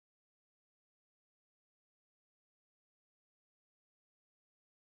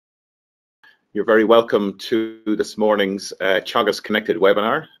You're very welcome to this morning's Teagasc ConnectEd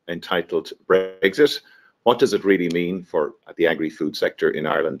webinar entitled Brexit. What does it really mean for the agri-food sector in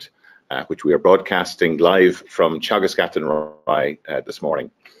Ireland, which we are broadcasting live from Teagasc Athenry this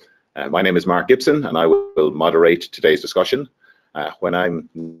morning. My name is Mark Gibson and I will moderate today's discussion. When I'm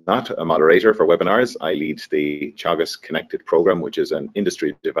not a moderator for webinars, I lead the Teagasc ConnectEd program, which is an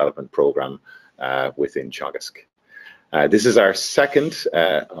industry development program within Teagasc. This is our second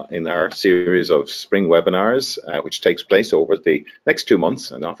in our series of spring webinars, which takes place over the next 2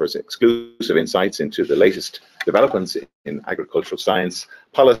 months and offers exclusive insights into the latest developments in agricultural science,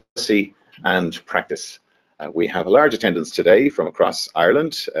 policy and practice. We have a large attendance today from across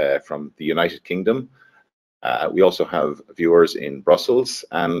Ireland, from the United Kingdom. We also have viewers in Brussels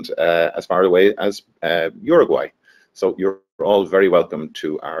and as far away as Uruguay. So you're all very welcome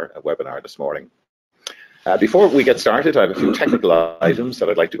to our webinar this morning. Before we get started, I have a few technical items that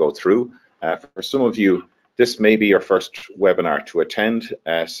I'd like to go through. For some of you, this may be your first webinar to attend,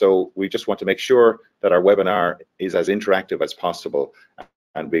 so we just want to make sure that our webinar is as interactive as possible,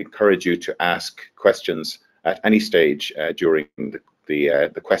 and we encourage you to ask questions at any stage during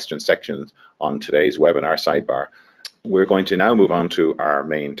the question section on today's webinar sidebar. We're going to now move on to our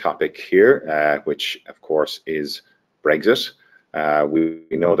main topic here, which of course is Brexit. We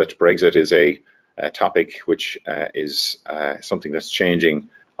know that Brexit is a topic which is something that's changing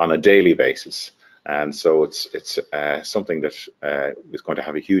on a daily basis, and so it's something that is going to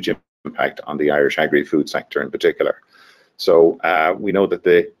have a huge impact on the Irish agri-food sector in particular. So we know that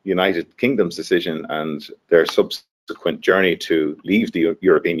the United Kingdom's decision and their subsequent journey to leave the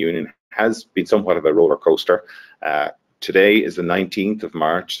European Union has been somewhat of a roller coaster. Today is the 19th of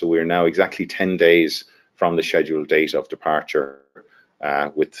March, so we're now exactly 10 days from the scheduled date of departure,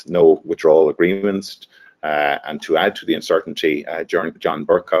 with no withdrawal agreements, and to add to the uncertainty, John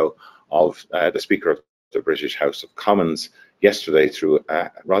Bercow, of the Speaker of the British House of Commons, yesterday threw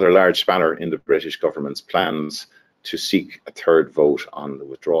a rather large spanner in the British government's plans to seek a third vote on the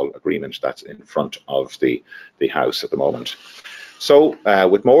withdrawal agreement that's in front of the House at the moment. So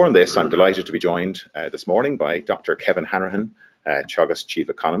with more on this, I'm delighted to be joined this morning by Dr. Kevin Hanrahan, Teagasc Chief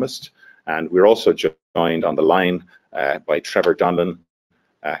Economist, and we're also joined on the line by Trevor Donlan,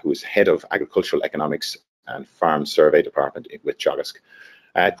 who is Head of Agricultural Economics and Farm Survey Department with Teagasc.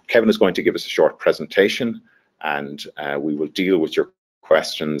 Kevin is going to give us a short presentation, and we will deal with your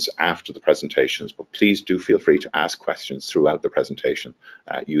questions after the presentations, but please do feel free to ask questions throughout the presentation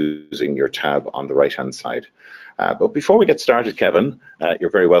using your tab on the right-hand side. But before we get started, Kevin,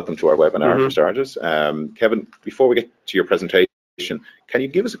 you're very welcome to our webinar for starters. Kevin, before we get to your presentation, can you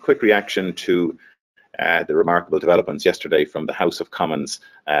give us a quick reaction to the remarkable developments yesterday from the House of Commons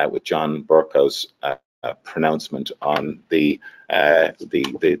with John Bercow's pronouncement on the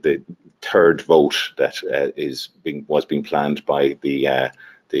third vote that was being planned by the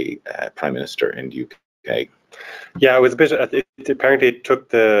Prime Minister in the UK? Yeah, it was a bit. It apparently took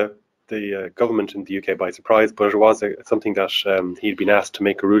the government in the UK by surprise, but it was something that he'd been asked to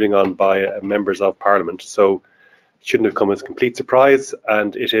make a ruling on by members of Parliament. So it shouldn't have come as a complete surprise,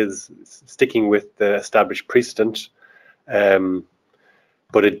 and it is sticking with the established precedent.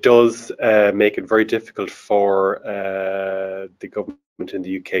 But it does make it very difficult for the government in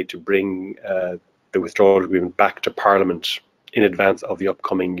the UK to bring the withdrawal agreement back to Parliament in advance of the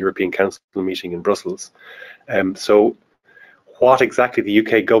upcoming European Council meeting in Brussels. So what exactly the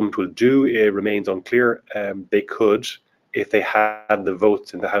UK government will do, it remains unclear. They could, if they had the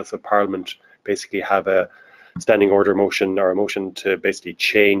votes in the House of Parliament, basically have a standing order motion or a motion to basically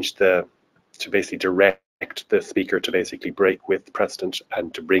direct the Speaker to basically break with precedent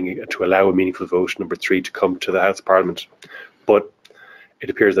and to allow a meaningful vote number 3 to come to the House of Parliament. But it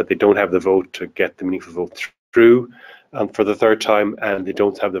appears that they don't have the vote to get the meaningful vote through for the third time, and they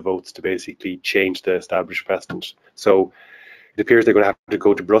don't have the votes to basically change the established precedent. So it appears they're going to have to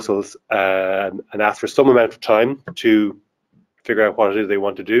go to Brussels and ask for some amount of time to figure out what it is they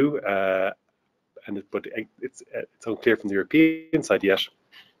want to do. But it's unclear from the European side yet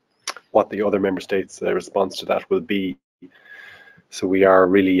what the other member states' response to that will be. So we are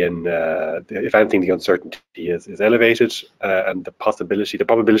really in, if anything, the uncertainty is elevated, and the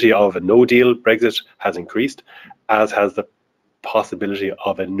probability of a no-deal Brexit has increased, as has the possibility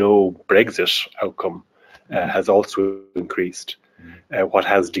of a no Brexit outcome has also increased. What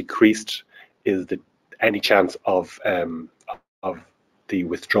has decreased is any chance of the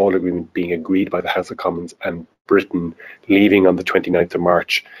withdrawal agreement being agreed by the House of Commons and Britain leaving on the 29th of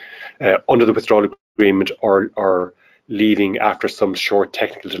March under the withdrawal agreement, or leaving after some short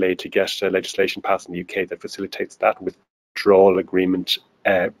technical delay to get legislation passed in the UK that facilitates that withdrawal agreement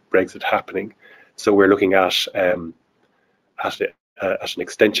Brexit happening. So we're looking at an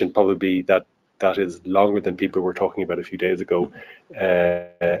extension probably that is longer than people were talking about a few days ago,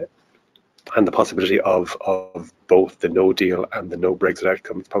 and the possibility of both the no deal and the no Brexit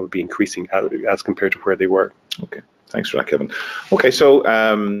outcome is probably increasing as compared to where they were. Okay, thanks for that, Kevin. Okay, so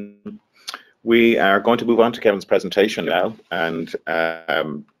we are going to move on to Kevin's presentation now, and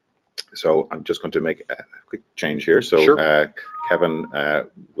so I'm just going to make a quick change here. So sure. Kevin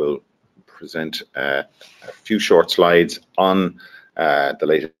will present a few short slides on the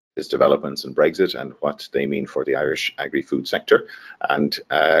latest developments in Brexit and what they mean for the Irish agri-food sector, and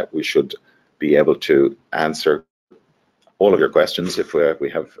we should be able to answer all of your questions. If we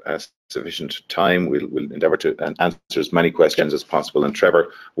have sufficient time, we'll endeavour to answer as many questions as possible, and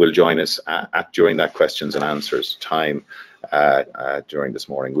Trevor will join us during that questions and answers time during this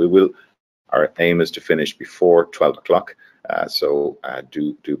morning. Our aim is to finish before 12 o'clock, so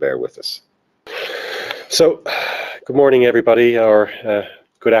do bear with us. So, good morning, everybody, or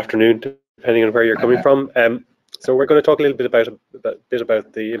good afternoon, depending on where you're coming from. So we're going to talk a little bit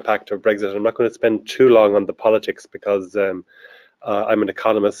about the impact of Brexit. I'm not going to spend too long on the politics because I'm an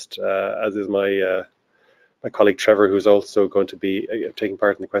economist, as is my colleague Trevor, who's also going to be taking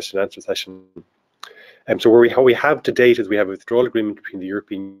part in the question and answer session. So how we have to date is we have a withdrawal agreement between the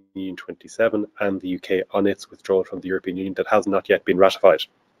European Union 27 and the UK on its withdrawal from the European Union that has not yet been ratified.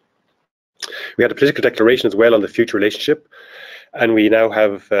 We had a political declaration as well on the future relationship. And we now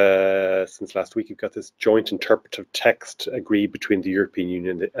have, since last week, we've got this joint interpretive text agreed between the European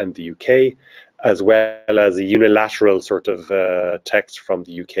Union and the UK, as well as a unilateral sort of text from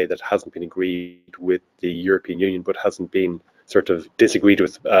the UK that hasn't been agreed with the European Union, but hasn't been sort of disagreed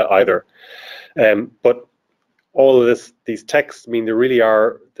with either. But all of these texts mean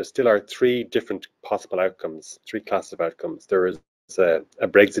there still are three different possible outcomes, three classes of outcomes. There is a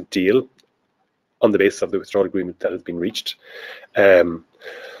Brexit deal on the basis of the withdrawal agreement that has been reached.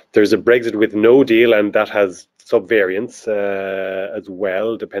 There's a Brexit with no deal, and that has subvariants as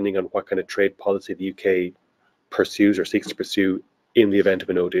well, depending on what kind of trade policy the UK pursues or seeks to pursue in the event of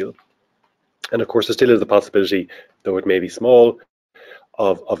a no deal. And of course, there still is the possibility, though it may be small,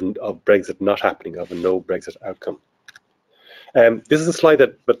 of Brexit not happening, of a no Brexit outcome. This is a slide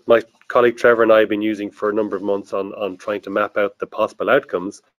that my colleague Trevor and I have been using for a number of months on trying to map out the possible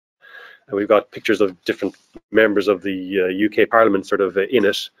outcomes. And we've got pictures of different members of the UK Parliament sort of in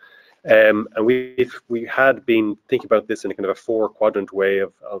it. And we had been thinking about this in a kind of a four-quadrant way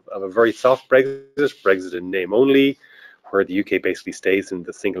of a very soft Brexit in name only, where the UK basically stays in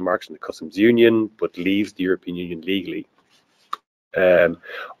the single market and the customs union, but leaves the European Union legally.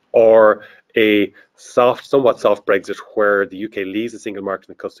 Or a somewhat soft Brexit, where the UK leaves the single market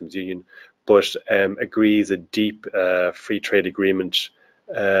and the customs union, but agrees a deep free trade agreement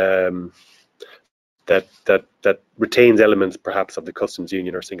that retains elements perhaps of the customs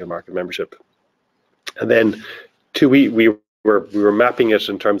union or single market membership. And then we were mapping it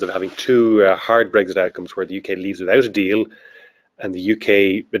in terms of having two hard Brexit outcomes, where the UK leaves without a deal and the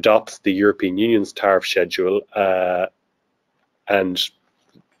UK adopts the European Union's tariff schedule, and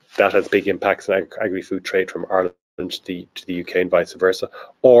that has big impacts on agri-food trade from Ireland to the UK and vice versa.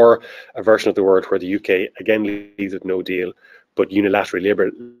 Or a version of the world where the UK again leaves with no deal, but unilaterally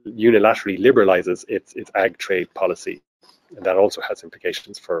liberalizes its ag trade policy, and that also has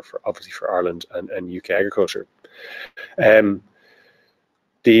implications for obviously for Ireland and UK agriculture.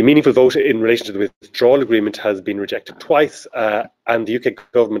 The meaningful vote in relation to the withdrawal agreement has been rejected twice, and the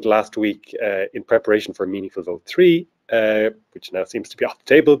UK government last week, in preparation for meaningful vote 3, which now seems to be off the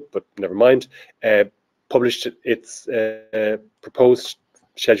table, but never mind, published its proposed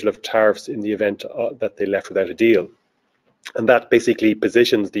schedule of tariffs in the event that they left without a deal. And that basically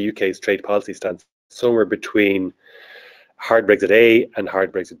positions the UK's trade policy stance somewhere between hard Brexit A and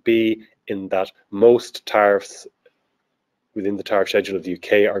hard Brexit B, in that most tariffs within the tariff schedule of the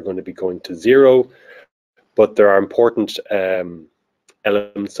UK are going to be going to zero, but there are important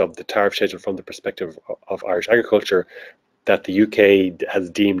elements of the tariff schedule from the perspective of Irish agriculture that the UK has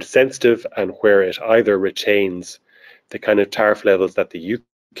deemed sensitive, and where it either retains the kind of tariff levels that the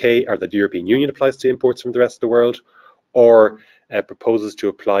UK or the European Union applies to imports from the rest of the world, or proposes to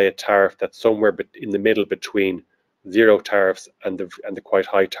apply a tariff that's somewhere in the middle between zero tariffs and the quite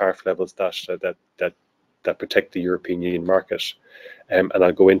high tariff levels that protect the European Union market. And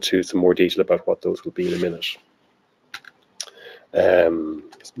I'll go into some more detail about what those will be in a minute.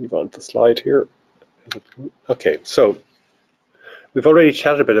 Let's move on to the slide here. Okay, so we've already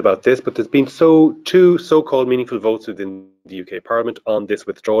chatted a bit about this, but there's been two so-called meaningful votes within the UK Parliament on this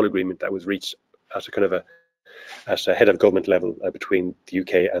withdrawal agreement that was reached at a kind of at a head of government level between the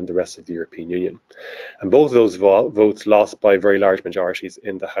UK and the rest of the European Union. And both of those votes lost by very large majorities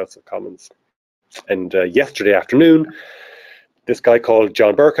in the House of Commons. And yesterday afternoon, this guy called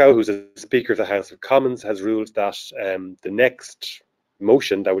John Bercow, who's a Speaker of the House of Commons, has ruled that the next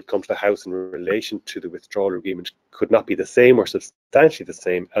motion that would come to the House in relation to the withdrawal agreement could not be the same or substantially the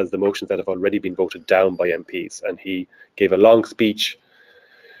same as the motions that have already been voted down by MPs. And he gave a long speech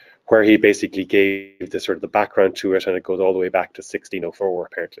where he basically gave the sort of the background to it, and it goes all the way back to 1604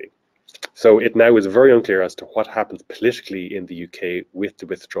 apparently. So it now is very unclear as to what happens politically in the UK with the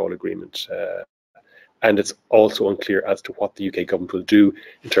withdrawal agreement. And it's also unclear as to what the UK government will do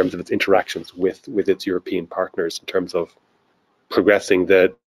in terms of its interactions with its European partners in terms of progressing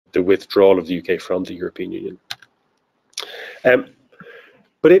the withdrawal of the UK from the European Union.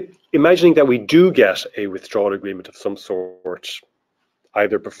 But imagining that we do get a withdrawal agreement of some sort,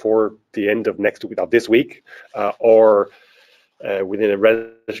 either before the end of this week or within a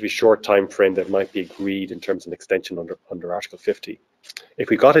relatively short time frame that might be agreed in terms of an extension under Article 50. If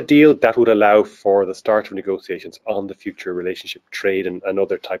we got a deal, that would allow for the start of negotiations on the future relationship, trade and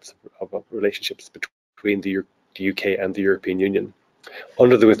other types of relationships between the UK and the European Union.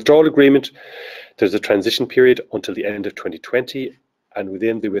 Under the withdrawal agreement, there's a transition period until the end of 2020, and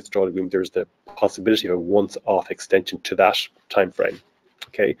within the withdrawal agreement, there's the possibility of a once-off extension to that time frame.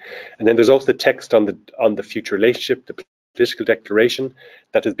 Okay, and then there's also the text on the future relationship, the political declaration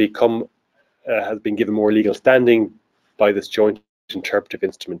that has been given more legal standing by this joint interpretive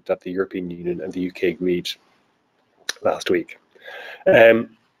instrument that the European Union and the UK agreed last week. The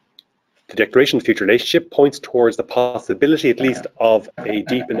Declaration of Future Relationship points towards the possibility, at least, of a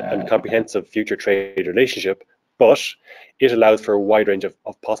deep and comprehensive future trade relationship, but it allows for a wide range of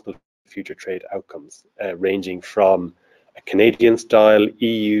possible future trade outcomes, ranging from a Canadian-style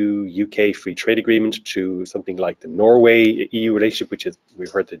EU-UK free trade agreement to something like the Norway-EU relationship, which is,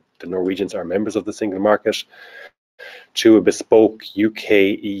 we've heard that the Norwegians are members of the single market, to a bespoke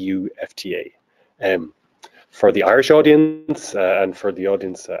UK-EU FTA. For the Irish audience and for the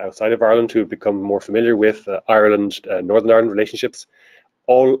audience outside of Ireland who have become more familiar with Ireland, Northern Ireland relationships,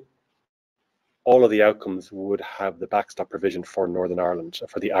 all of the outcomes would have the backstop provision for Northern Ireland,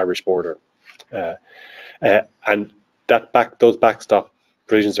 for the Irish border. And those backstop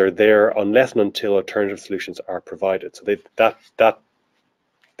provisions are there unless and until alternative solutions are provided. So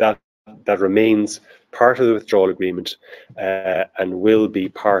that remains part of the withdrawal agreement and will be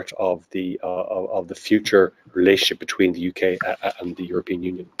part of the future relationship between the UK and the European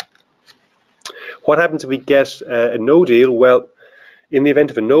Union. What happens if we get a no deal? Well, in the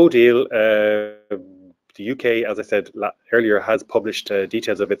event of a no deal, the UK, as I said earlier, has published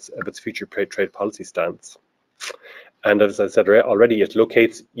details of its future trade policy stance. And as I said already, it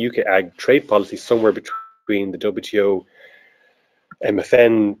locates UK ag trade policy somewhere between the WTO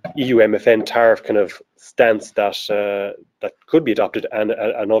MFN, EU MFN tariff kind of stance that could be adopted and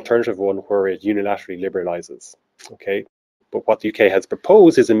an alternative one where it unilaterally liberalizes. Okay, but what the UK has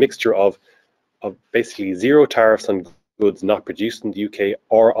proposed is a mixture of basically zero tariffs on goods not produced in the UK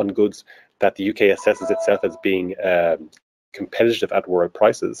or on goods that the UK assesses itself as being competitive at world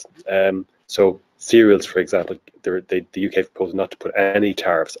prices. So cereals, for example, the UK proposed not to put any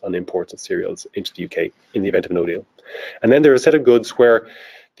tariffs on imports of cereals into the UK in the event of a no deal. And then there are a set of goods where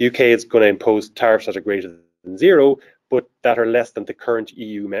the UK is going to impose tariffs that are greater than zero, but that are less than the current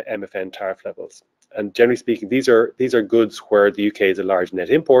EU MFN tariff levels. And generally speaking, these are goods where the UK is a large net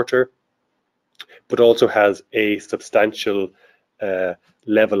importer, but also has a substantial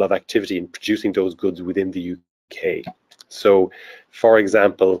level of activity in producing those goods within the UK. So, for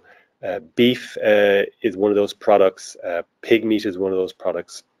example, beef is one of those products, pig meat is one of those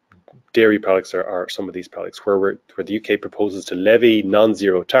products, dairy products are some of these products where the UK proposes to levy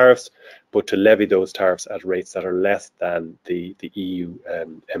non-zero tariffs, but to levy those tariffs at rates that are less than the EU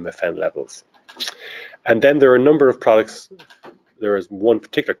MFN levels. And then there are a number of products, there is one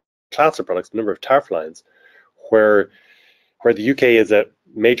particular class of products, a number of tariff lines, where the UK is a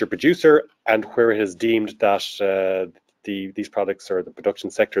major producer and where it has deemed that these products or the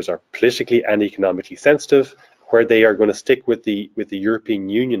production sectors are politically and economically sensitive, where they are going to stick with the European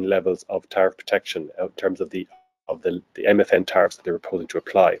Union levels of tariff protection in terms of the MFN tariffs that they're proposing to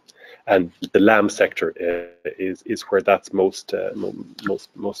apply. And the lamb sector is where that's most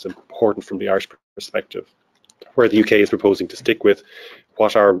important from the Irish perspective, where the UK is proposing to stick with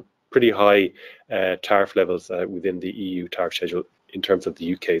what are pretty high tariff levels within the EU tariff schedule in terms of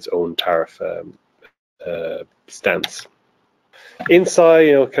the UK's own tariff stance.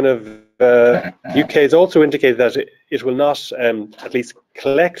 Inside, UK has also indicated that it will not at least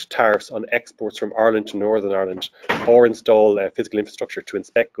collect tariffs on exports from Ireland to Northern Ireland, or install physical infrastructure to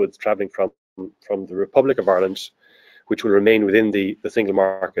inspect goods travelling from the Republic of Ireland, which will remain within the single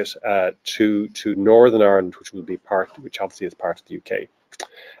market, to Northern Ireland, which obviously is part of the UK.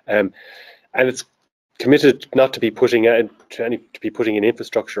 And it's committed not to be putting in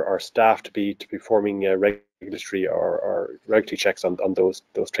infrastructure or staff to be performing regulatory or regulatory checks on those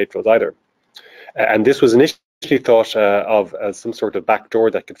trade flows either. And this was initially thought of as some sort of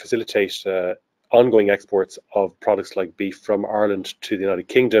backdoor that could facilitate ongoing exports of products like beef from Ireland to the United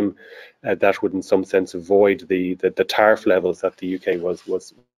Kingdom. That would, in some sense, avoid the tariff levels that the UK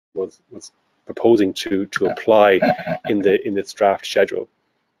was proposing to apply in its draft schedule.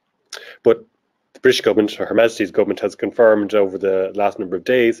 But the British government, or Her Majesty's government, has confirmed over the last number of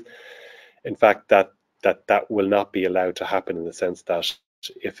days, in fact, that will not be allowed to happen, in the sense that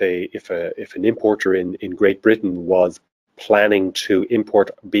if an importer in Great Britain was planning to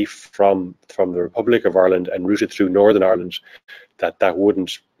import beef from the Republic of Ireland and route it through Northern Ireland, that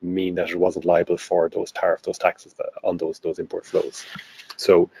wouldn't mean that it wasn't liable for those taxes on those import flows.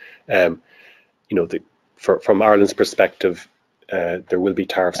 So, from Ireland's perspective, there will be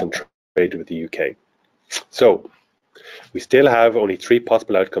tariffs on trade with the UK. So we still have only 3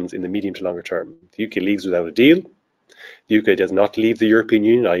 possible outcomes in the medium to longer term. The UK leaves without a deal. The UK does not leave the European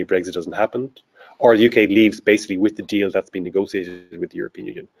Union, i.e. Brexit doesn't happen, or the UK leaves basically with the deal that's been negotiated with the European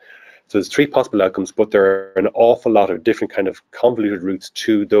Union. So there's 3 possible outcomes, but there are an awful lot of different kind of convoluted routes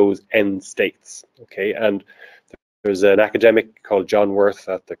to those end states. Okay, and there's an academic called John Worth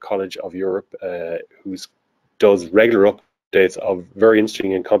at the College of Europe who does regular updates of very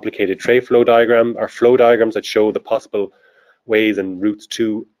interesting and complicated trade flow diagrams that show the possible ways and routes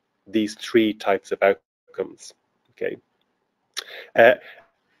to these 3 types of outcomes. Okay,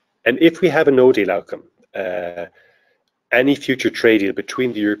 and if we have a no deal outcome, any future trade deal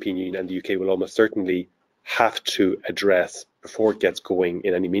between the European Union and the UK will almost certainly have to address, before it gets going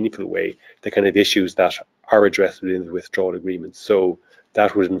in any meaningful way, the kind of issues that are addressed within the withdrawal agreement. So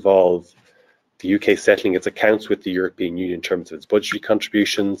that would involve the UK settling its accounts with the European Union in terms of its budgetary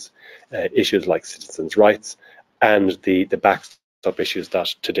contributions, issues like citizens' rights, and the backstop issues that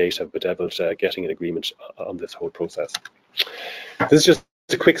to date have bedeviled getting an agreement on this whole process. This is just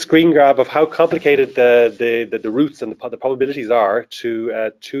a quick screen grab of how complicated the routes and the probabilities are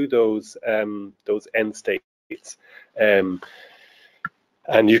to those end states. And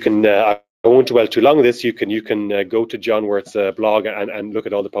you can I won't dwell too long on this. You can go to John Worth's blog and look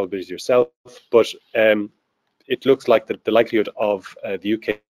at all the probabilities yourself. But it looks like the likelihood of the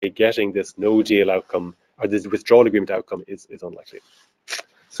UK getting this no deal outcome, or this withdrawal agreement outcome, is unlikely.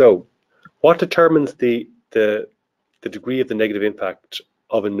 So, what determines the degree of the negative impact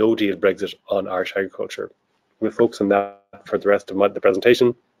of a no deal Brexit on Irish agriculture? We'll focus on that for the rest of the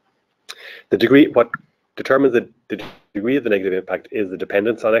presentation. What determines the degree of the negative impact is the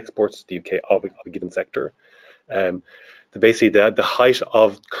dependence on exports to the UK of a given sector. Basically, the height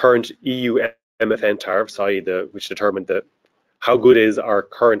of current EU MFN tariffs, i.e. which determine how good is our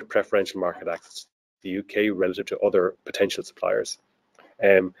current preferential market access to the UK relative to other potential suppliers.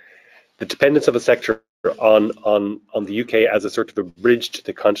 The dependence of a sector on the UK as a sort of a bridge to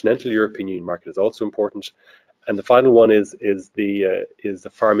the continental European Union market is also important. And the final one is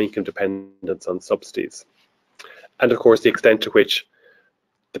the farm income dependence on subsidies, and of course the extent to which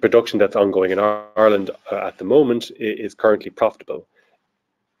the production that's ongoing in Ireland at the moment is currently profitable.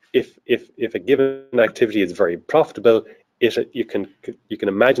 If a given activity is very profitable, you can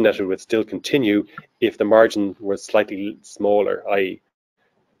imagine that it would still continue if the margin was slightly smaller, i.e.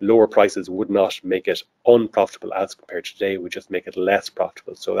 lower prices would not make it unprofitable as compared to today. It would just make it less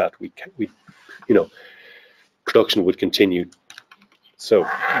profitable, so that production would continue. So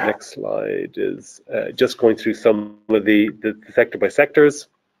next slide is just going through some of the sector by sectors.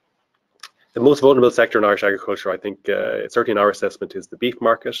 The most vulnerable sector in Irish agriculture, I think, certainly in our assessment, is the beef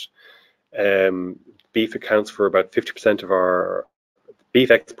market. Beef accounts for about 50% of our beef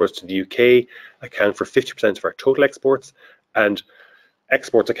exports to the UK, account for 50% of our total exports, and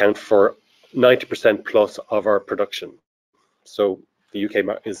exports account for 90% plus of our production. So the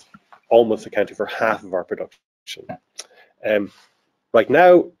UK is almost accounting for half of our production. Right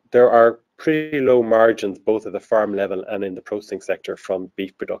now, there are pretty low margins both at the farm level and in the processing sector from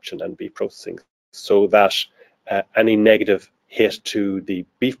beef production and beef processing, so that any negative hit to the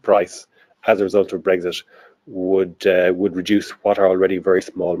beef price as a result of Brexit would reduce what are already very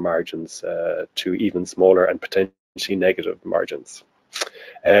small margins to even smaller and potentially negative margins.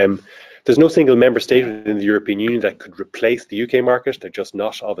 There's no single member state within the European Union that could replace the UK market. They're just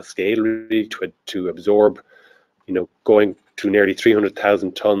not of a scale really to absorb going to nearly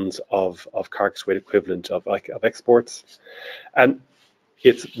 300,000 tons of carcass weight equivalent of exports. And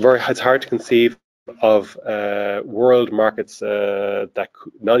it's hard to conceive of world markets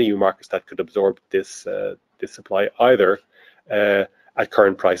non-EU markets that could absorb this supply either at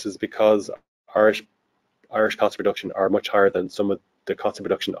current prices, because Irish cost of production are much higher than some of the cost of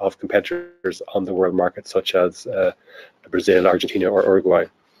production of competitors on the world market, such as Brazil, Argentina, or Uruguay.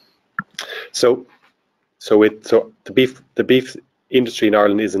 So the beef industry in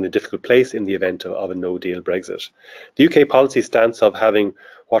Ireland is in a difficult place in the event of a no-deal Brexit. The UK policy stance of having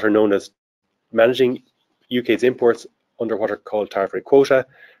what are known as managing UK's imports under what are called tariff rate quota,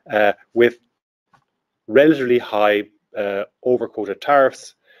 with relatively high over-quota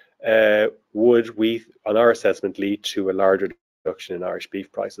tariffs, would, on our assessment, lead to a large reduction in Irish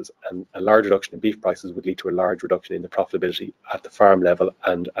beef prices, and a large reduction in beef prices would lead to a large reduction in the profitability at the farm level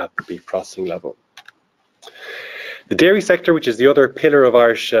and at the beef processing level. The dairy sector, which is the other pillar of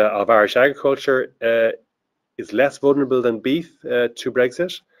Irish agriculture, is less vulnerable than beef to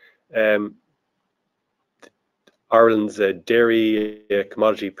Brexit. Ireland's dairy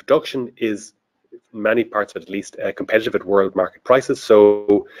commodity production is, in many parts of it at least, competitive at world market prices.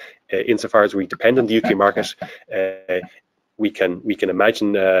 So insofar as we depend on the UK market, we can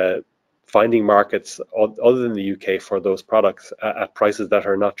imagine finding markets other than the UK for those products at prices that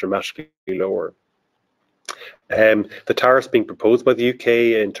are not dramatically lower. The tariffs being proposed by the UK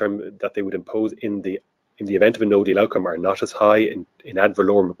in terms that they would impose in the event of a no-deal outcome are not as high in ad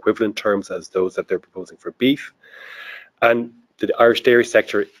valorem equivalent terms as those that they're proposing for beef. And the Irish dairy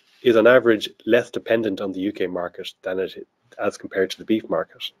sector is on average less dependent on the UK market than it is as compared to the beef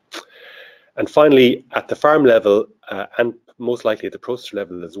market. And finally, at the farm level, and most likely at the processor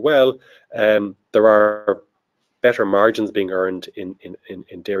level as well, there are better margins being earned in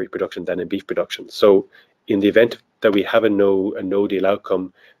dairy production than in beef production. So in the event that we have a no-deal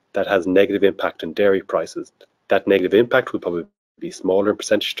outcome that has negative impact on dairy prices, that negative impact will probably be smaller in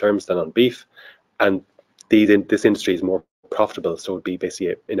percentage terms than on beef, and this industry is more profitable, so it would be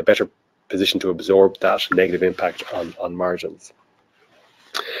basically in a better position to absorb that negative impact on margins.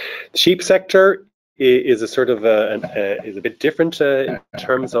 The sheep sector is a sort of is a bit different in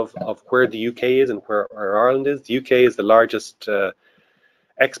terms of where the UK is and where Ireland is. The UK is the largest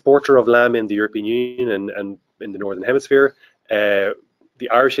exporter of lamb in the European Union and in the Northern Hemisphere. The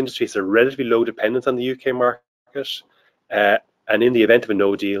Irish industry has a relatively low dependence on the UK market, and in the event of a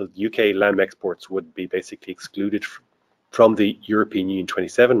no deal, UK lamb exports would be basically excluded from the European Union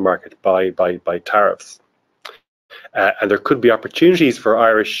 27 market by tariffs. And there could be opportunities for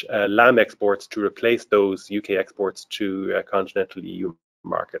Irish lamb exports to replace those UK exports to continental EU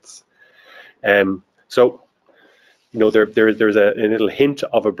markets. So, there's a little hint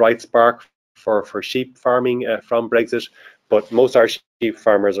of a bright spark for sheep farming from Brexit, but most Irish sheep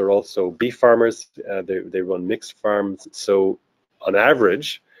farmers are also beef farmers. They run mixed farms. So, on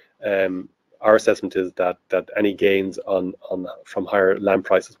average, our assessment is that any gains from higher lamb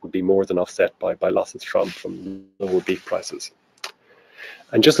prices would be more than offset by losses from lower beef prices.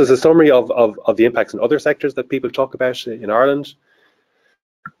 And just as a summary of the impacts in other sectors that people talk about in Ireland,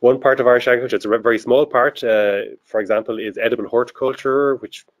 one part of Irish agriculture, it's a very small part, for example, is edible horticulture,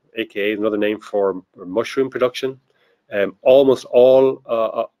 which aka is another name for mushroom production. Almost all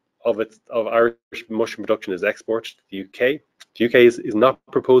of Irish mushroom production is exported to the UK. The UK is not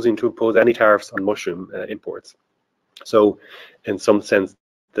proposing to impose any tariffs on mushroom imports. So, in some sense,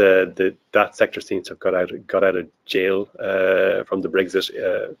 that sector seems to have got out of jail from the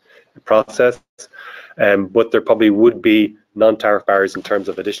Brexit process. But there probably would be non-tariff barriers in terms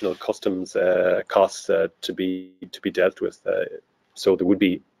of additional customs costs to be dealt with. So there would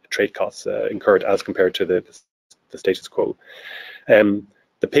be trade costs incurred as compared to the status quo.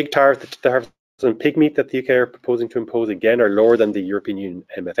 The pig tariff, the tariffs on pig meat that the UK are proposing to impose again are lower than the European Union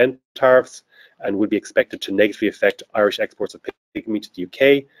MFN tariffs and would be expected to negatively affect Irish exports of pig meat to the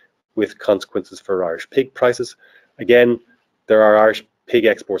UK, with consequences for Irish pig prices. Again, there are Irish pig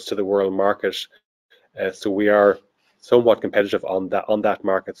exports to the world market, so we are somewhat competitive on that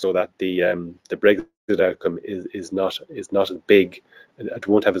market, so that the Brexit outcome is not as big. It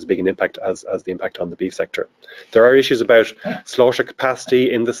won't have as big an impact as the impact on the beef sector. There are issues about slaughter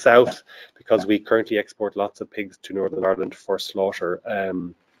capacity in the south, because we currently export lots of pigs to Northern Ireland for slaughter.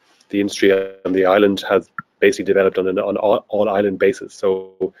 The industry on the island has basically developed on an all island basis,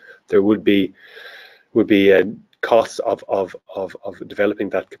 so there would be costs of developing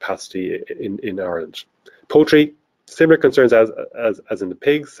that capacity in Ireland. Poultry, similar concerns as in the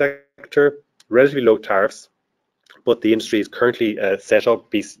pig sector, relatively low tariffs, but the industry is currently set up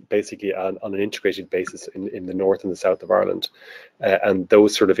basically on an integrated basis in the north and the south of Ireland, and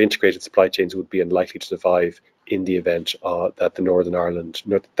those sort of integrated supply chains would be unlikely to survive in the event that Northern Ireland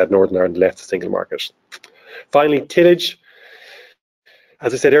left the single market. Finally, tillage.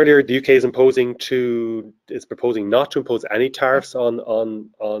 As I said earlier, the UK is proposing not to impose any tariffs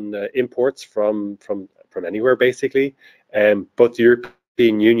on imports from anywhere basically, but the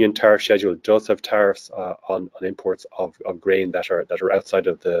European Union tariff schedule does have tariffs on imports of grain that are outside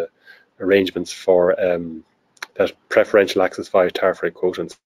of the arrangements for that preferential access via tariff rate quota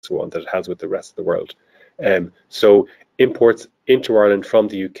and so on that it has with the rest of the world. So imports into Ireland from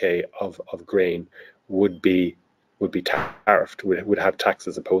the UK of grain would be tariffed, would have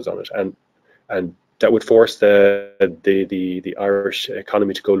taxes imposed on it, and that would force the Irish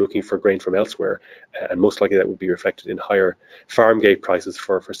economy to go looking for grain from elsewhere, and most likely that would be reflected in higher farm gate prices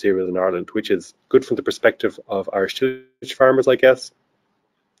for cereals in Ireland, which is good from the perspective of Irish tillage farmers, I guess,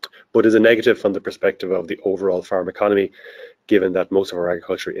 but is a negative from the perspective of the overall farm economy, given that most of our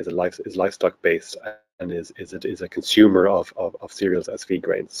agriculture is livestock based and is a consumer of cereals as feed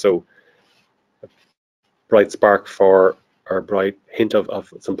grains. So bright spark for, or bright hint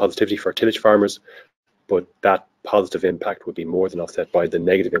of some positivity for tillage farmers, but that positive impact would be more than offset by the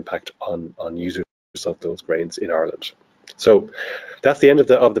negative impact on users of those grains in Ireland. So that's the end of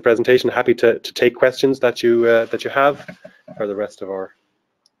the presentation. Happy to take questions that you have for the rest of our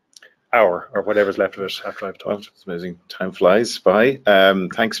hour or whatever's left of it after I've talked. It's amazing. Time flies by.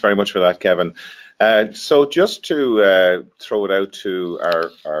 Thanks very much for that, Kevin. So just to throw it out to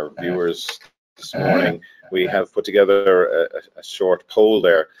our viewers this morning, we have put together a short poll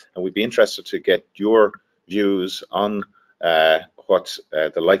there, and we'd be interested to get your views on what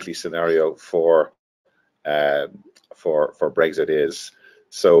the likely scenario for Brexit is.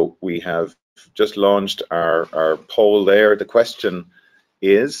 So we have just launched our poll there. The question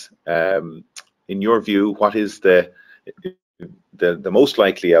is, in your view, what is the most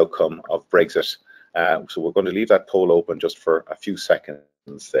likely outcome of Brexit? So we're going to leave that poll open just for a few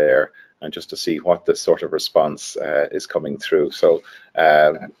seconds there, and just to see what the sort of response is coming through. So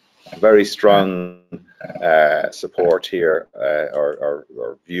very strong support here,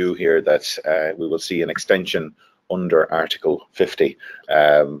 or view here, that we will see an extension under Article 50,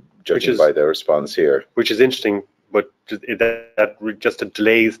 judging by the response here. Which is interesting, but that just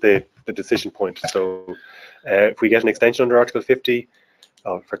delays the decision point. So if we get an extension under Article 50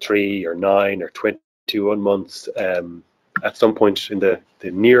 for 3 or 9 or 21 months, at some point in the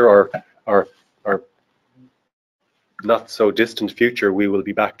near or not so distant future, we will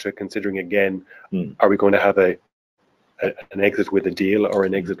be back to considering again, are we going to have an exit with a deal or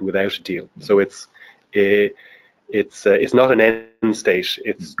an exit without a deal? So it's not an end state.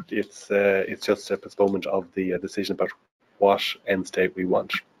 It's just a postponement of the decision about what end state we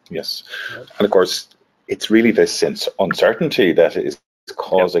want. Yes, and of course, it's really this sense uncertainty that is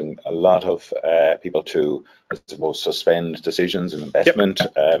causing a lot of people to, I suppose, suspend decisions and investment.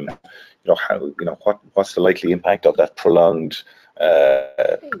 What's the likely impact of that prolonged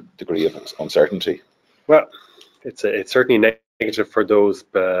degree of uncertainty? Well, it's certainly negative for those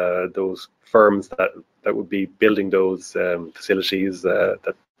firms that would be building those facilities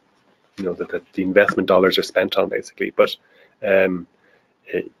that the investment dollars are spent on, basically. But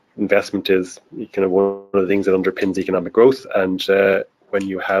investment is kind of one of the things that underpins economic growth, and when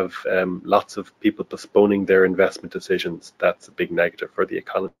you have lots of people postponing their investment decisions, that's a big negative for the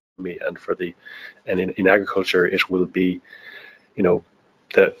economy and in agriculture. It will be,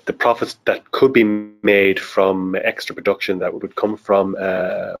 the profits that could be made from extra production that would come from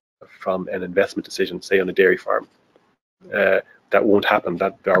an investment decision, say on a dairy farm, that won't happen.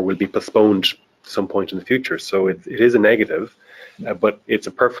 That will be postponed some point in the future. So it is a negative, but it's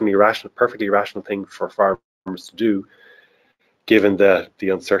a perfectly rational thing for farmers to do, given the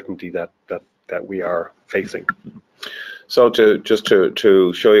uncertainty that we are facing. So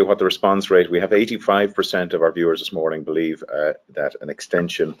to show you what the response rate, we have 85% of our viewers this morning believe that an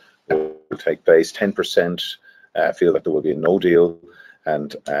extension will take place. 10% feel that there will be a no deal,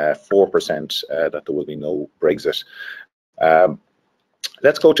 and 4% that there will be no Brexit.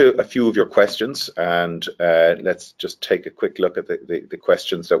 Let's go to a few of your questions, and let's just take a quick look at the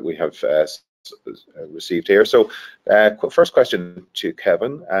questions that we have received here. So first question to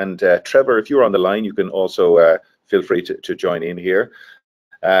Kevin, and Trevor, if you're on the line, you can also feel free to join in here.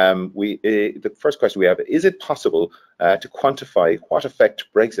 The first question we have: is it possible to quantify what effect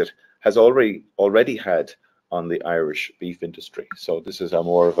Brexit has already had on the Irish beef industry? So this is a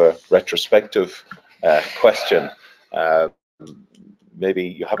more of a retrospective question. Maybe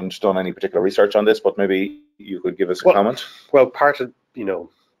you haven't done any particular research on this, but maybe you could give us a comment? Well, part of,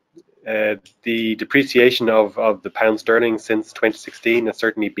 the depreciation of the pound sterling since 2016 has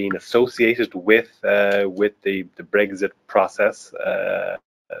certainly been associated with the Brexit process.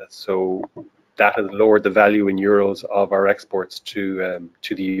 So that has lowered the value in euros of our exports to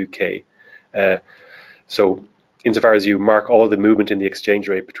the UK. So insofar as you mark all the movement in the exchange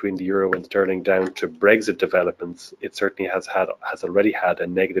rate between the euro and sterling down to Brexit developments, it certainly has already had a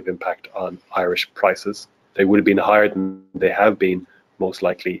negative impact on Irish prices. They would have been higher than they have been, most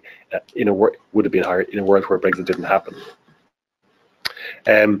likely, would have been higher in a world where Brexit didn't happen.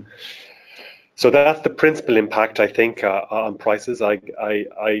 So that's the principal impact, I think, on prices. I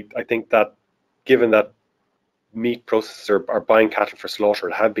think that given that meat processors are buying cattle for slaughter,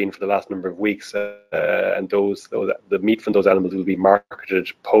 and have been for the last number of weeks, and the meat from those animals will be marketed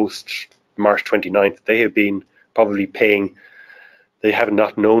post March 29th. They have been probably paying. They have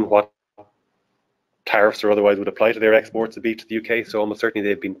not known what tariffs or otherwise would apply to their exports of beef to the UK. So almost certainly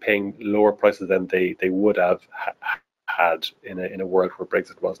they've been paying lower prices than they would have had in a world where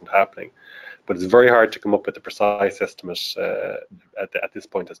Brexit wasn't happening. But it's very hard to come up with a precise estimate at this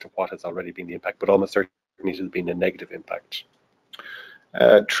point as to what has already been the impact, but almost certainly it has been a negative impact.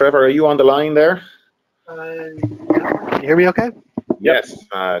 Trevor, are you on the line there? Can you hear me okay? Yes,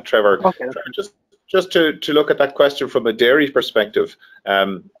 Trevor. Okay. Trevor, just to look at that question from a dairy perspective,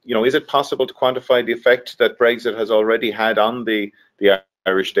 is it possible to quantify the effect that Brexit has already had on the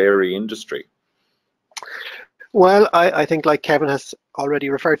Irish dairy industry? Well, I think, like Kevin has already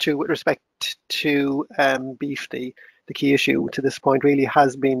referred to with respect to beef, the key issue to this point really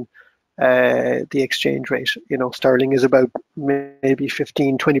has been the exchange rate. Sterling is about maybe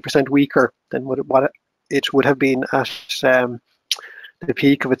 15-20% weaker than what it would have been at the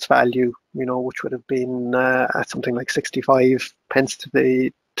peak of its value, which would have been at something like 65 pence to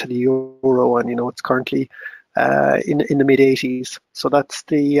the euro, and it's currently in the mid 80s. So that's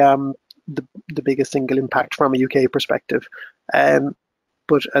the biggest single impact from a UK perspective.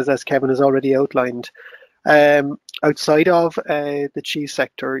 But as Kevin has already outlined, outside of the cheese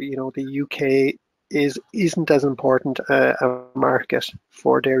sector, the UK isn't as important a market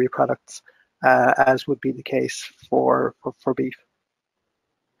for dairy products as would be the case for beef.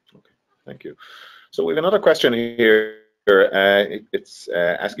 Okay, thank you. So we have another question here. It's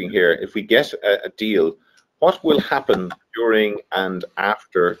asking here, if we get a deal, what will happen during and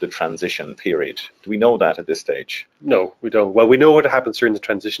after the transition period? Do we know that at this stage? No, we don't. Well, we know what happens during the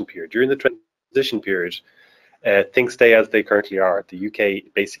transition period. During the transition period, things stay as they currently are. The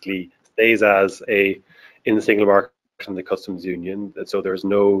UK basically stays in the single market and the customs union, and so there's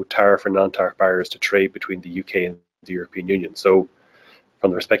no tariff or non-tariff barriers to trade between the UK and the European Union. So, from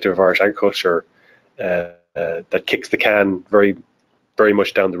the perspective of Irish agriculture, that kicks the can very, very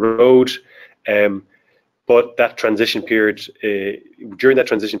much down the road. But that transition period, during that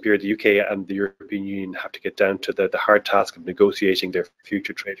transition period, the UK and the European Union have to get down to the hard task of negotiating their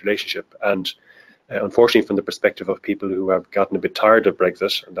future trade relationship. And unfortunately, from the perspective of people who have gotten a bit tired of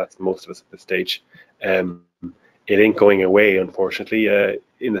Brexit, and that's most of us at this stage, it ain't going away, unfortunately,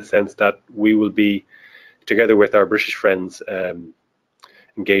 in the sense that we will be, together with our British friends,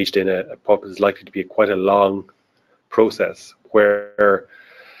 engaged in what is likely to be quite a long process where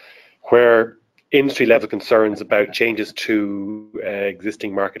industry level concerns about changes to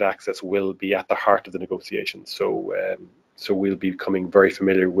existing market access will be at the heart of the negotiations. So we'll be becoming very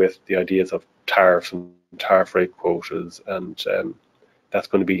familiar with the ideas of tariffs and tariff rate quotas, and that's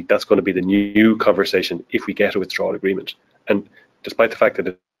going to be the new conversation if we get a withdrawal agreement. And despite the fact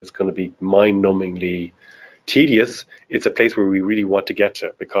that it's going to be mind-numbingly tedious, it's a place where we really want to get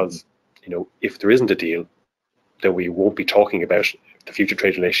to, because if there isn't a deal, then we won't be talking about the future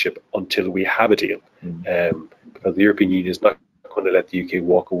trade relationship until we have a deal, because the European Union is not going to let the UK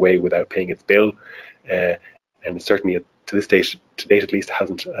walk away without paying its bill, and certainly to date at least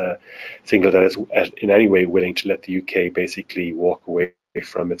hasn't signaled that it's in any way willing to let the UK basically walk away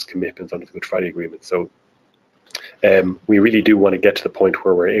from its commitments under the Good Friday Agreement. So we really do want to get to the point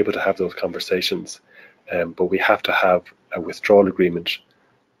where we're able to have those conversations, but we have to have a withdrawal agreement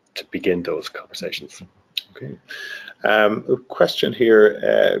to begin those conversations. Okay. A question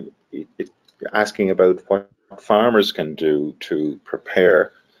here asking about what farmers can do to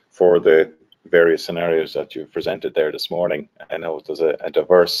prepare for the various scenarios that you've presented there this morning. I know there's a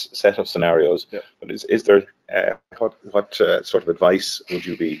diverse set of scenarios, but is there what sort of advice would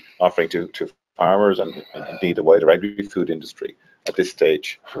you be offering to farmers and indeed the wider agri-food industry at this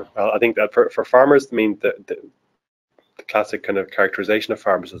stage? Well, I think that for farmers, I mean, the classic kind of characterization of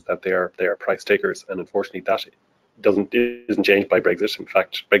farmers is that they are price takers, and unfortunately that isn't changed by Brexit. In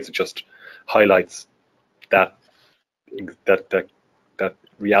fact, Brexit just highlights that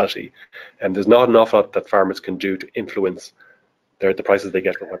reality, and there's not an awful lot that farmers can do to influence the prices they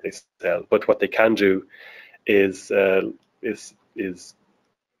get for what they sell. But what they can do is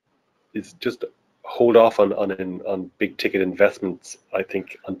just hold off on big ticket investments, I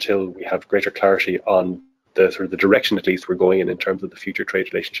think, until we have greater clarity on the sort of the direction, at least, we're going in terms of the future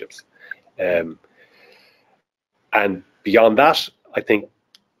trade relationships. And beyond that, I think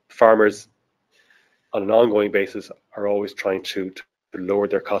farmers on an ongoing basis are always trying to lower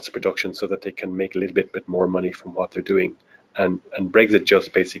their cost of production so that they can make a little bit more money from what they're doing. And Brexit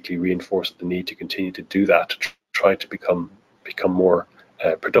just basically reinforced the need to continue to do that, to try to become more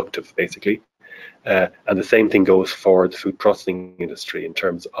productive, basically. And the same thing goes for the food processing industry in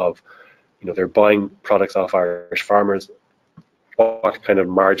terms of, they're buying products off Irish farmers. What kind of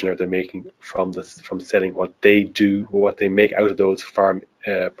margin are they making from selling what they do, what they make out of those farm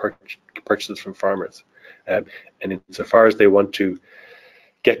purchases from farmers? And insofar as they want to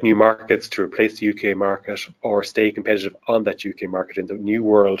get new markets to replace the UK market or stay competitive on that UK market in the new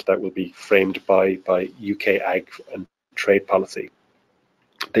world that will be framed by UK ag and trade policy,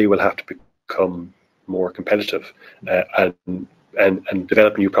 they will have to become more competitive and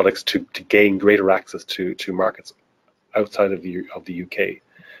develop new products to gain greater access to markets outside of the UK.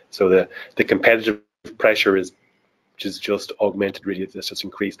 So the competitive pressure is just augmented, really. It's just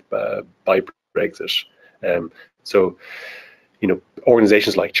increased by Brexit. So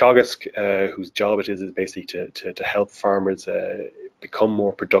organizations like Teagasc, whose job it is basically to help farmers become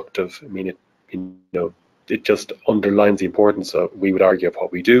more productive. I mean, it just underlines the importance of, we would argue, of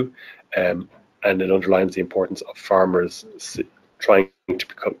what we do, and it underlines the importance of farmers trying to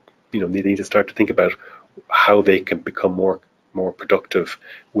become, they need to start to think about how they can become more productive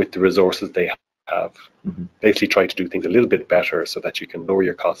with the resources they have. Mm-hmm. Basically try to do things a little bit better so that you can lower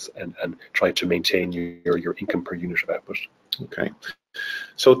your costs and try to maintain your income per unit of output. Okay,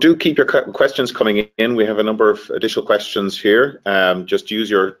 so do keep your questions coming in. We have a number of additional questions here. Just use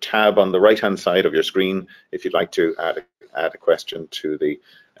your tab on the right hand side of your screen if you'd like to add a question to the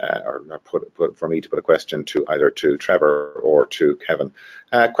or put for me to put a question to either to Trevor or to Kevin.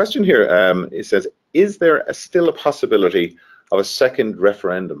 Question here, it says, is there still a possibility of a second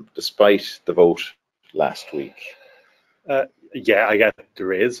referendum despite the vote last week? Yeah, I guess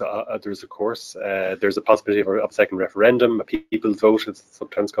there is. There's, of course, there's a possibility of a second referendum, a people's vote, it's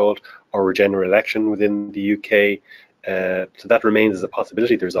sometimes called, or a general election within the UK. So that remains as a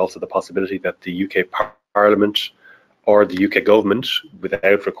possibility. There's also the possibility that the UK Parliament or the UK government,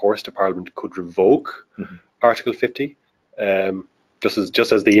 without recourse to Parliament, could revoke Article 50, just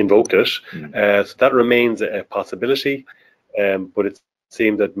as they invoked it. So that remains a possibility, but it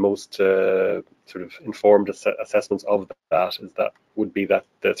seems that most sort of informed assessments of that would be that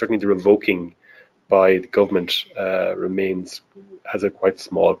certainly the revoking by the government has a quite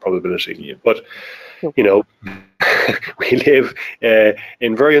small probability. Yeah. But we live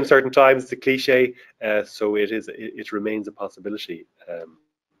in very uncertain times. It's a cliche, so it remains a possibility.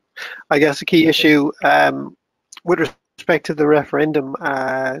 I guess the key issue with respect to the referendum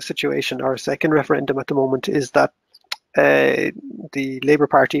situation, or second referendum at the moment, is that the Labour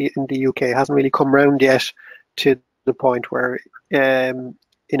Party in the UK hasn't really come round yet to the point where in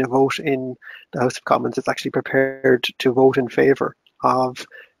a vote in the House of Commons it's actually prepared to vote in favour of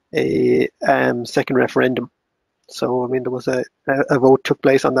a second referendum. So I mean, there was a vote took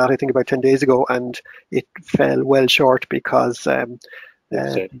place on that, I think, about 10 days ago, and it fell well short because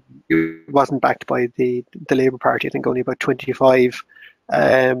it wasn't backed by the Labour Party. I think only about 25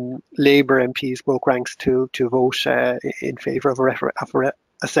 Labour MPs broke ranks to vote in favour of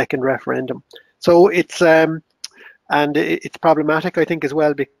a second referendum. So it's problematic, I think, as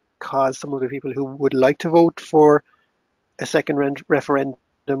well, because some of the people who would like to vote for a second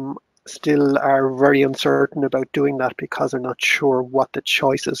referendum still are very uncertain about doing that because they're not sure what the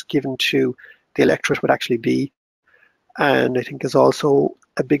choices given to the electorate would actually be. And I think there's also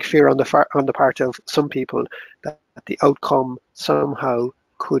a big fear on the part of some people that the outcome somehow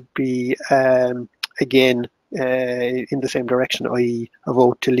could be again in the same direction, i.e. a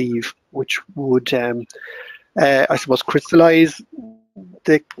vote to leave, which would I suppose crystallise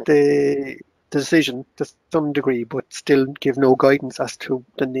the decision to some degree, but still give no guidance as to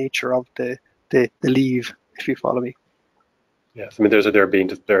the nature of the leave, if you follow me. Yes, I mean,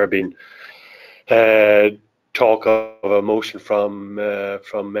 there have been talk of a motion from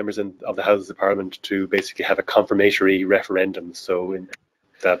members of the Houses of Parliament to basically have a confirmatory referendum. So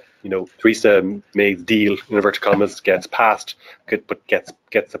that Theresa May's deal, in inverted commas, gets passed, but gets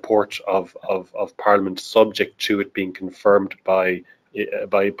support of Parliament, subject to it being confirmed by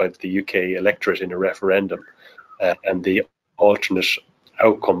by the UK electorate in a referendum, and the alternate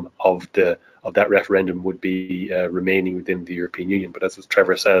outcome of that referendum would be remaining within the European Union. But as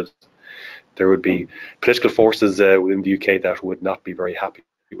Trevor said, there would be political forces within the UK that would not be very happy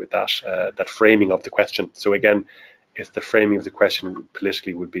with that framing of the question. So again, it's the framing of the question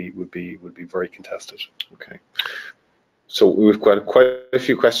politically would be very contested. Okay. So we've got quite a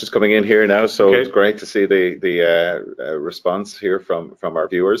few questions coming in here now, so it's great to see the response here from our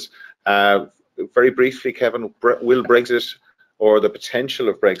viewers. Very briefly, Kevin, will Brexit or the potential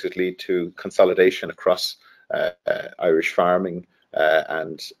of Brexit lead to consolidation across Irish farming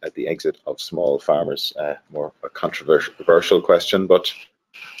and the exit of small farmers? More a controversial question, but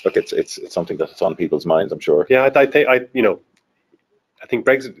look, it's something that's on people's minds, I'm sure. Yeah, I think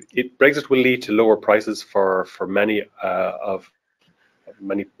Brexit will lead to lower prices for many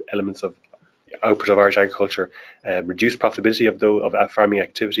elements of output of Irish agriculture, reduced profitability of farming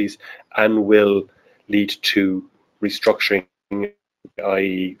activities, and will lead to restructuring,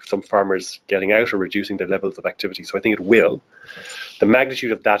 i.e. some farmers getting out or reducing their levels of activity. So I think it will. The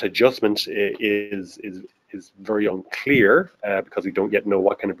magnitude of that adjustment is very unclear because we don't yet know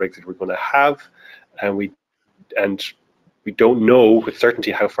what kind of Brexit we're going to have, and we don't know with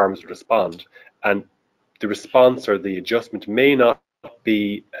certainty how farmers will respond. And the response or the adjustment may not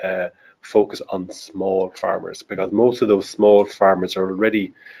be focused on small farmers, because most of those small farmers are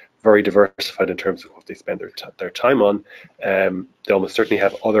already very diversified in terms of what they spend their time on. They almost certainly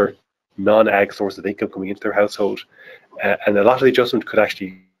have other non-ag sources of income coming into their household, and a lot of the adjustment could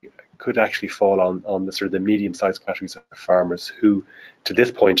actually fall on the sort of the medium-sized categories of farmers who, to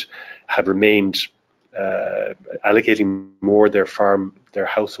this point, have remained allocating more their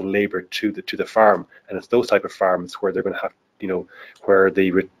household labor to the farm. And it's those type of farms where they're going to have, where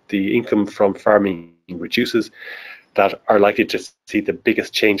the income from farming reduces, that are likely to see the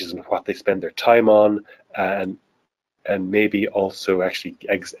biggest changes in what they spend their time on, and maybe also actually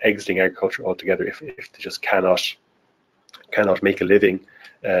exiting agriculture altogether if they just cannot make a living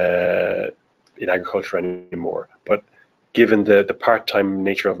in agriculture anymore. But given the part-time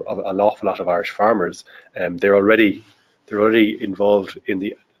nature of an awful lot of Irish farmers, they're already involved in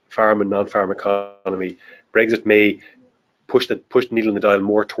the farm and non-farm economy. Brexit may push the needle in the dial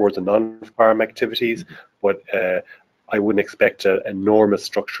more towards the non-farm activities, but I wouldn't expect an enormous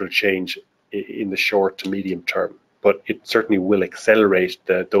structural change in the short to medium term. But it certainly will accelerate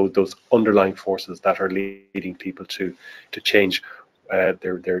those underlying forces that are leading people to change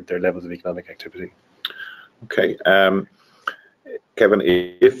their levels of economic activity. Okay. Kevin,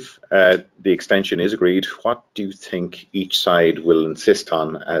 if the extension is agreed, what do you think each side will insist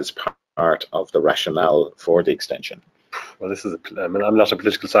on as part of the rationale for the extension? Well, this is I'm not a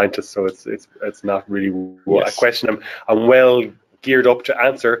political scientist, so it's not really a question I'm well geared up to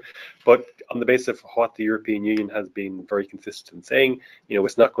answer. But on the basis of what the European Union has been very consistent in saying,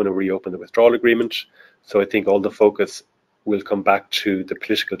 it's not going to reopen the withdrawal agreement. So I think all the focus will come back to the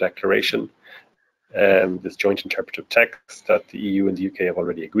political declaration, this joint interpretive text that the EU and the UK have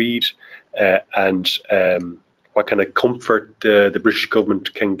already agreed, and what kind of comfort the British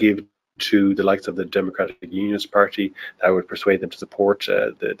government can give to the likes of the Democratic Unionist Party that would persuade them to support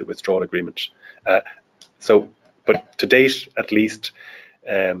the withdrawal agreement. But to date, at least,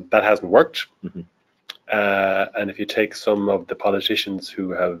 that hasn't worked. Mm-hmm. And if you take some of the politicians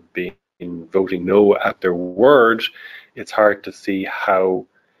who have been voting no at their word, it's hard to see how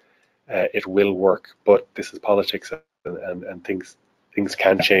it will work. But this is politics, and things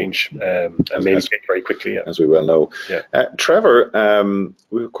can change, and maybe very quickly, as we well know. Yeah. Trevor,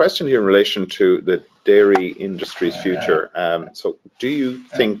 we have a question here in relation to the dairy industry's future. So do you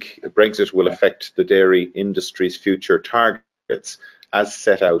think Brexit will affect the dairy industry's future targets as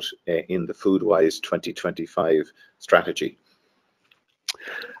set out in the Foodwise 2025 strategy?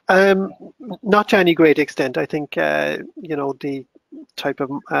 Not to any great extent. I think the type of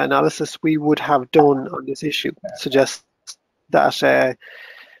analysis we would have done on this issue suggests that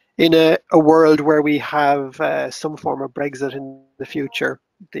in a world where we have some form of Brexit in the future,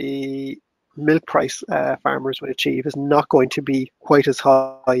 the milk price farmers would achieve is not going to be quite as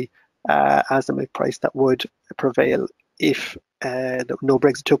high as the milk price that would prevail if no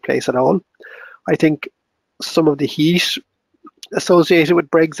Brexit took place at all. I think some of the heat associated with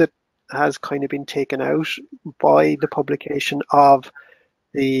Brexit has kind of been taken out by the publication of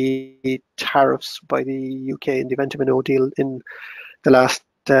the tariffs by the UK in the event of a no deal in the last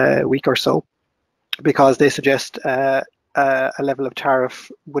week or so, because they suggest a level of tariff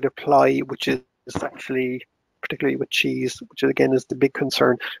would apply which is actually particularly with cheese, which again is the big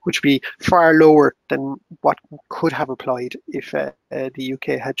concern, which would be far lower than what could have applied if the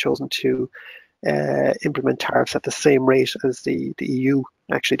UK had chosen to implement tariffs at the same rate as the EU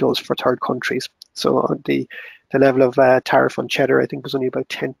actually does for third countries. So the level of tariff on cheddar, I think, was only about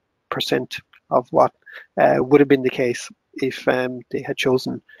 10% of what would have been the case if they had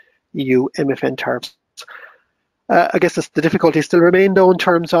chosen EU MFN tariffs. I guess the difficulties still remain, though, in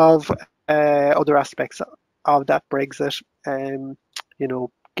terms of other aspects of that Brexit. You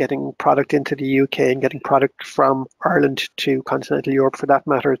know, getting product into the UK and getting product from Ireland to continental Europe, for that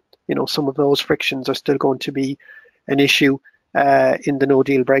matter. You know, some of those frictions are still going to be an issue in the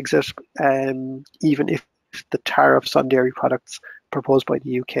no-deal Brexit, even if the tariffs on dairy products proposed by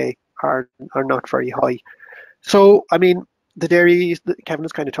the UK are not very high. So, I mean, the dairy, Kevin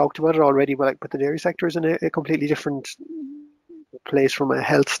has kind of talked about it already, but the dairy sector is in a completely different place from a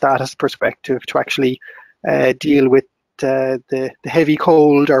health status perspective to actually deal with the heavy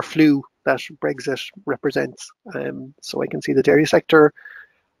cold or flu that Brexit represents. So I can see the dairy sector,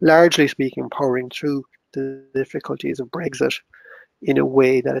 largely speaking, powering through the difficulties of Brexit in a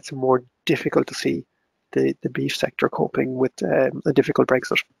way that it's more difficult to see the beef sector coping with a difficult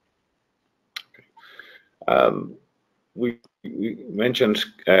Brexit. We mentioned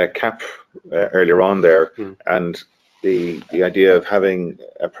CAP earlier on there, and the idea of having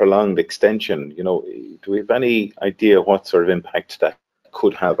a prolonged extension. You know, do we have any idea what sort of impact that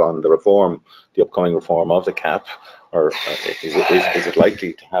could have on the reform, the upcoming reform of the CAP, or is it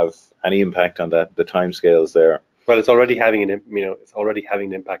likely to have any impact on the timescales there? Well, it's already having an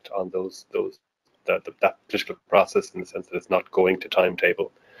impact on that political process, in the sense that it's not going to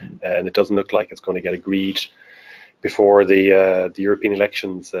timetable, and it doesn't look like it's going to get agreed before the European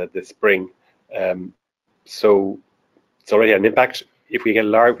elections this spring. So it's already had an impact. If we get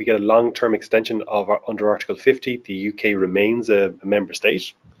a long-term extension of under Article 50, the UK remains a member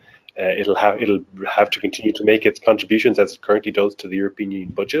state. It'll have to continue to make its contributions as it currently does to the European Union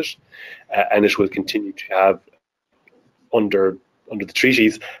budget, and it will continue to have, under the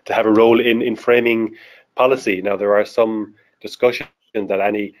treaties, to have a role in framing policy. Now, there are some discussion that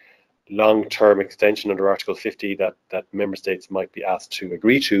any long-term extension under Article 50 that member states might be asked to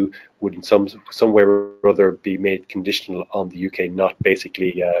agree to would in some way or other be made conditional on the UK not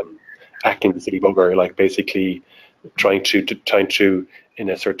basically acting the silly bugger, like basically trying to in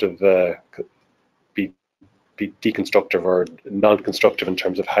a sort of be deconstructive or non-constructive in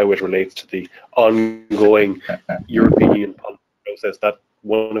terms of how it relates to the ongoing European Union policy process, that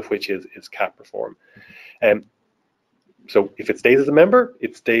one of which is CAP reform. So if it stays as a member,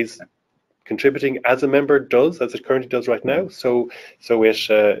 it stays contributing as a member does, as it currently does right now. So it,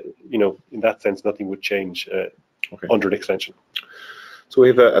 you know, in that sense, nothing would change under an extension. So we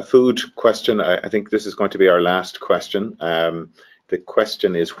have a food question. I think this is going to be our last question. The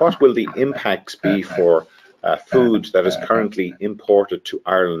question is, what will the impacts be for food that is currently imported to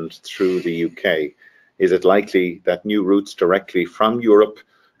Ireland through the UK? Is it likely that new routes directly from Europe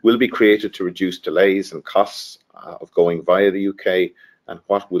will be created to reduce delays and costs of going via the UK? And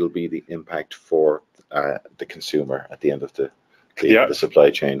what will be the impact for the consumer at the end of the supply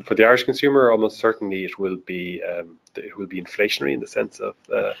chain? For the Irish consumer, almost certainly it will be inflationary, in the sense of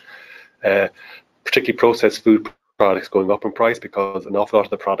particularly processed food products going up in price, because an awful lot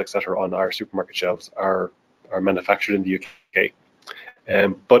of the products that are on our supermarket shelves are manufactured in the UK.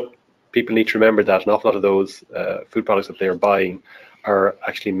 But people need to remember that an awful lot of those food products that they are buying are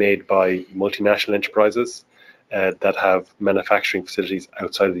actually made by multinational enterprises that have manufacturing facilities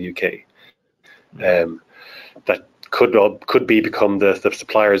outside of the UK. That could become the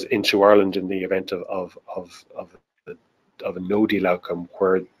suppliers into Ireland in the event of a no deal outcome,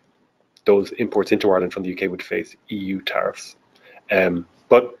 where those imports into Ireland from the UK would face EU tariffs.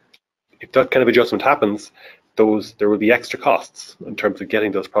 But if that kind of adjustment happens, there will be extra costs in terms of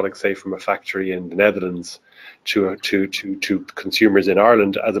getting those products, say, from a factory in the Netherlands to consumers in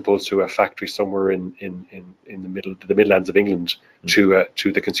Ireland, as opposed to a factory somewhere in the Midlands of England to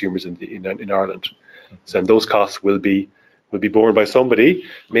the consumers in Ireland. So, and those costs will be borne by somebody.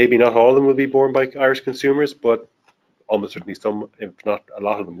 Maybe not all of them will be borne by Irish consumers, but almost certainly some, if not a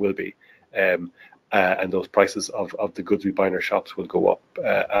lot of them, will be. And those prices of the goods we buy in our shops will go up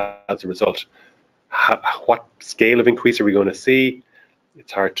as a result. What scale of increase are we going to see?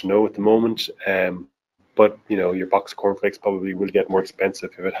 It's hard to know at the moment. But you know, your box of cornflakes probably will get more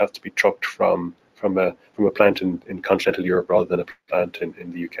expensive if it has to be trucked from a plant in continental Europe rather than a plant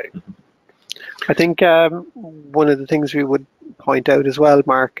in the UK. I think one of the things we would point out as well,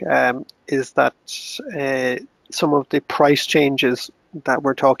 Mark, is that some of the price changes that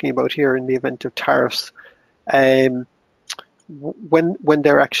we're talking about here in the event of tariffs when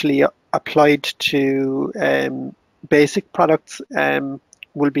they're actually applied to basic products,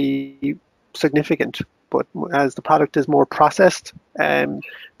 will be significant. But as the product is more processed, then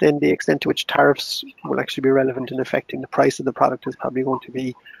the extent to which tariffs will actually be relevant in affecting the price of the product is probably going to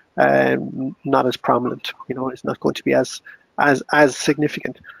be not as prominent. It's not going to be as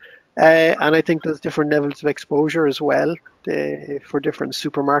significant. And I think there's different levels of exposure as well for different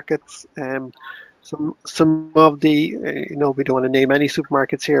supermarkets. Some of the, we don't want to name any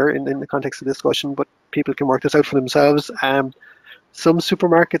supermarkets here in the context of the discussion, but people can work this out for themselves. Some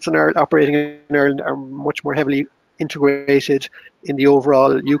supermarkets operating in Ireland are much more heavily integrated in the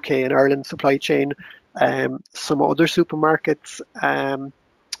overall UK and Ireland supply chain. Some other supermarkets have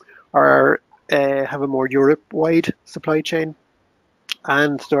a more Europe-wide supply chain.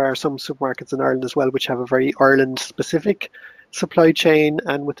 And there are some supermarkets in Ireland as well which have a very Ireland-specific supply chain,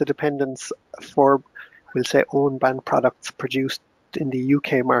 and with the dependence for, we'll say, own brand products produced in the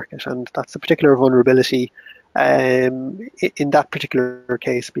UK market. And that's a particular vulnerability in that particular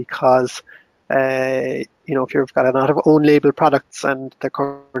case, because if you've got a lot of own label products and they're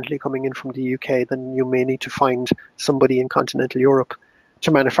currently coming in from the UK, then you may need to find somebody in continental Europe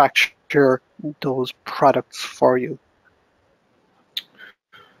to manufacture those products for you.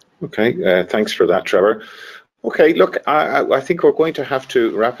 Okay, thanks for that, Trevor. Okay, look, I think we're going to have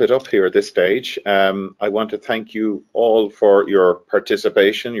to wrap it up here at this stage. I want to thank you all for your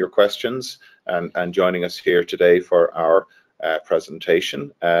participation, your questions, and joining us here today for our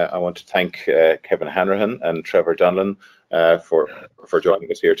presentation. I want to thank Kevin Hanrahan and Trevor Donlan for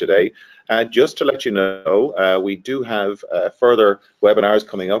joining us here today. Just to let you know, we do have further webinars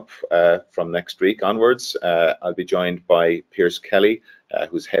coming up from next week onwards. I'll be joined by Piers Kelly,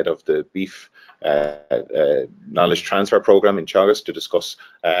 who's head of the beef knowledge transfer program in Teagasc, to discuss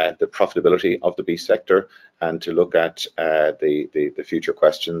the profitability of the beef sector and to look at the future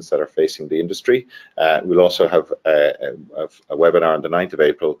questions that are facing the industry. We'll also have a webinar on the 9th of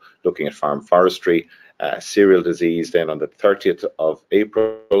April looking at farm forestry, cereal disease, then on the 30th of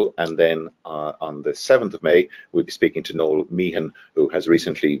April, and then on the 7th of May, we'll be speaking to Noel Meehan, who has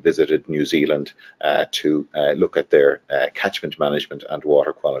recently visited New Zealand to look at their catchment management and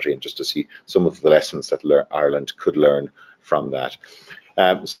water quality, and just to see some of the lessons that Ireland could learn from that.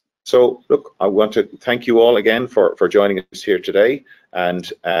 So look, I want to thank you all again for joining us here today,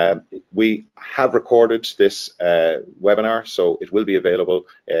 and we have recorded this webinar, so it will be available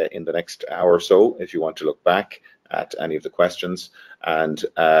in the next hour or so if you want to look back at any of the questions. And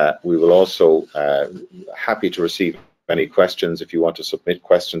we will also happy to receive any questions if you want to submit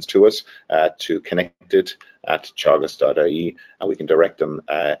questions to us to connected@teagasc.ie, and we can direct them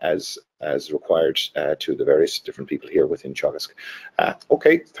as required to the various different people here within Teagasc.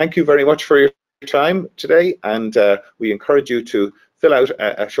 Okay, thank you very much for your time today, and we encourage you to fill out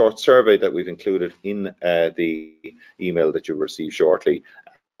a short survey that we've included in the email that you'll receive shortly.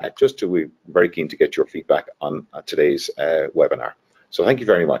 We're very keen to get your feedback on today's webinar. So thank you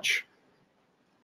very much.